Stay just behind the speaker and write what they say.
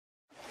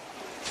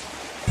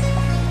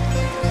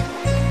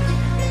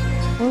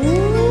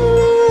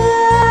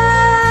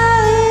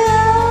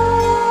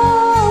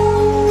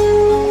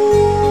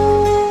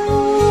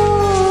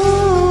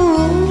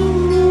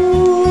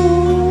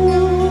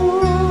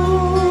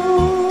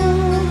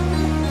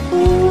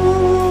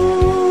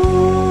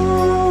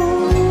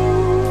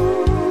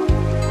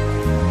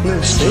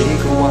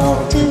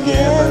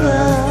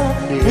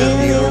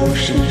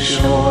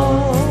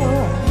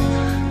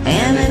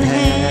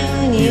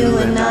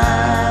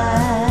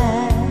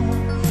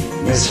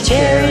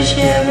cherish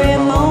every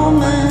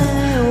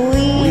moment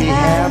we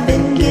have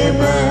been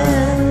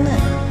given.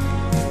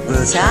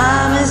 The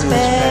time is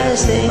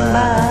passing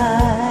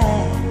by.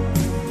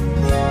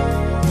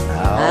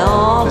 I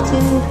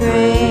often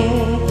pray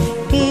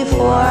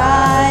before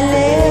I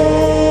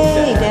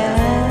lay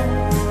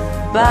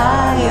down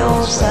by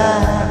your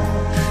side.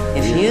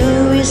 If you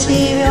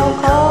receive your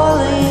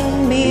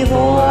calling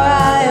before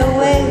I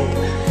awake,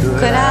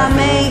 could I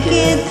make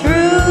it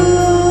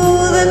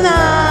through the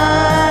night?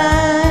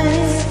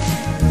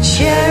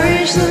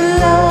 Cherish the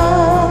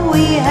love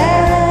we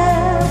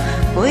have.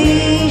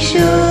 We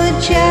should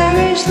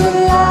cherish the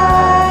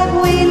life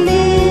we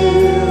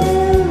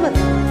live.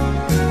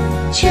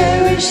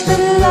 Cherish the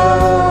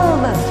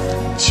love,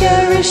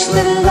 cherish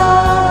the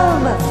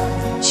love,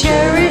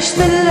 cherish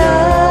the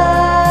love.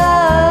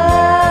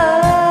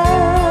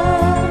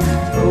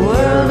 The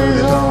world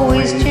is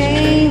always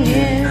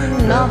changing,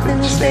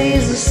 nothing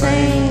stays the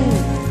same,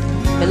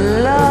 but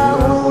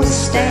love will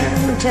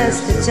stand the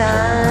test of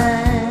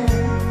time.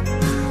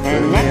 The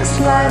next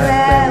life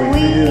that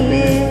we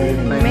live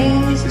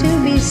remains to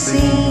be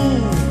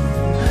seen.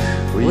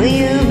 Will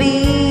you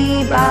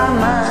be by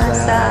my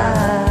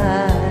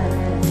side?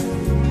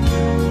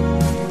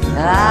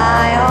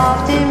 I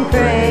often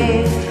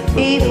pray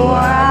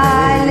before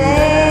I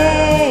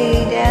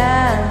lay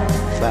down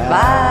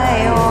by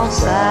your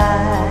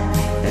side.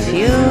 If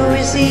you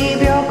receive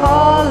your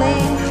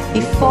calling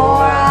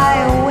before I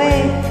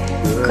awake,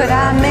 could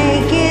I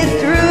make it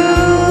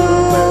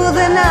through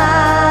the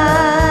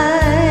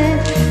night?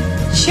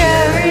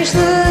 Cherish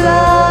the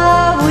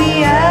love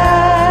we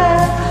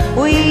have.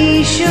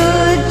 We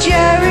should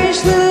cherish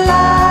the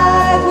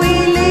life we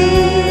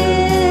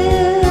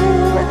live.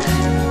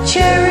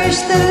 Cherish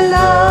the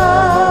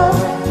love,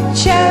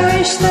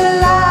 cherish the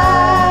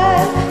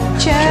life,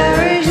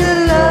 cherish the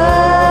love.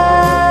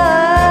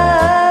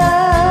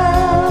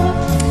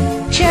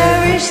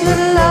 Cherish the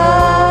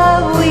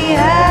love we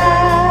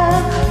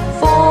have,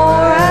 for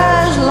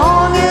as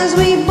long as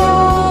we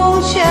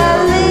both shall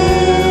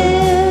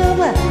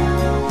live.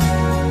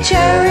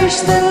 Cherish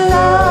the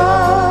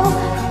love,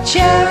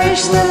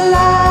 cherish the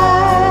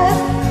life,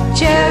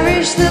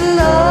 cherish the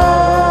love.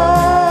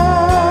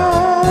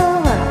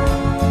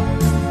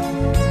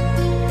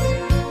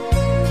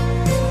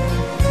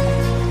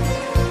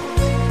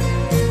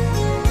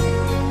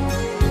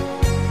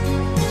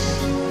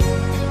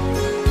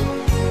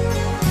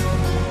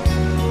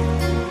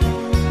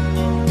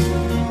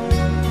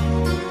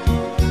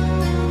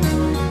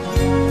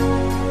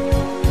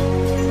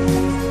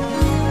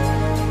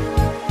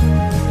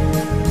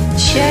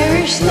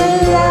 Cherish the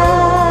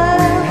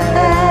life.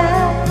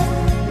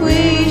 We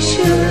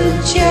should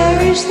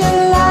cherish the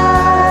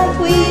life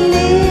we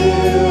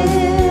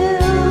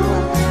live.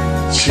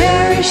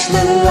 Cherish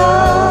the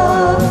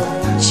love,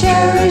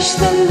 cherish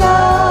the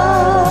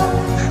love,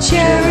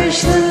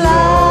 cherish the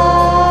love.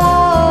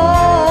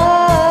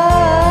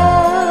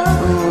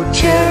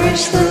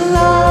 Cherish the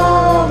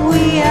love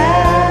we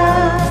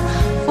have,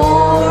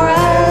 for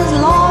as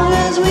long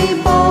as we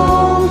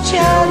both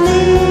shall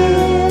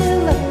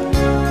live.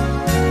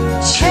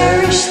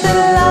 Cherish the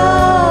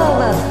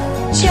love,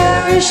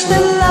 cherish the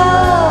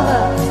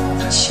love,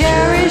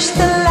 cherish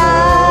the life.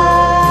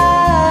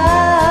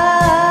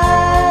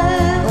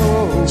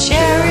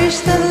 Cherish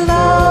the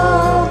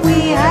love we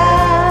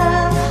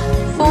have,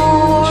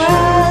 for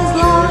as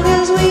long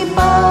as we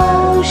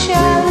both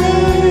shall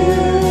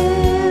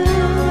live.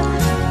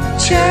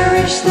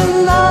 Cherish the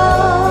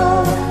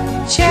love,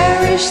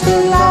 cherish the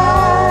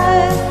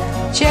life,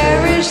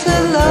 cherish the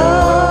love.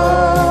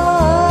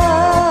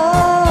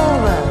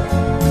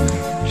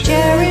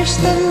 Cherish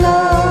the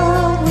love.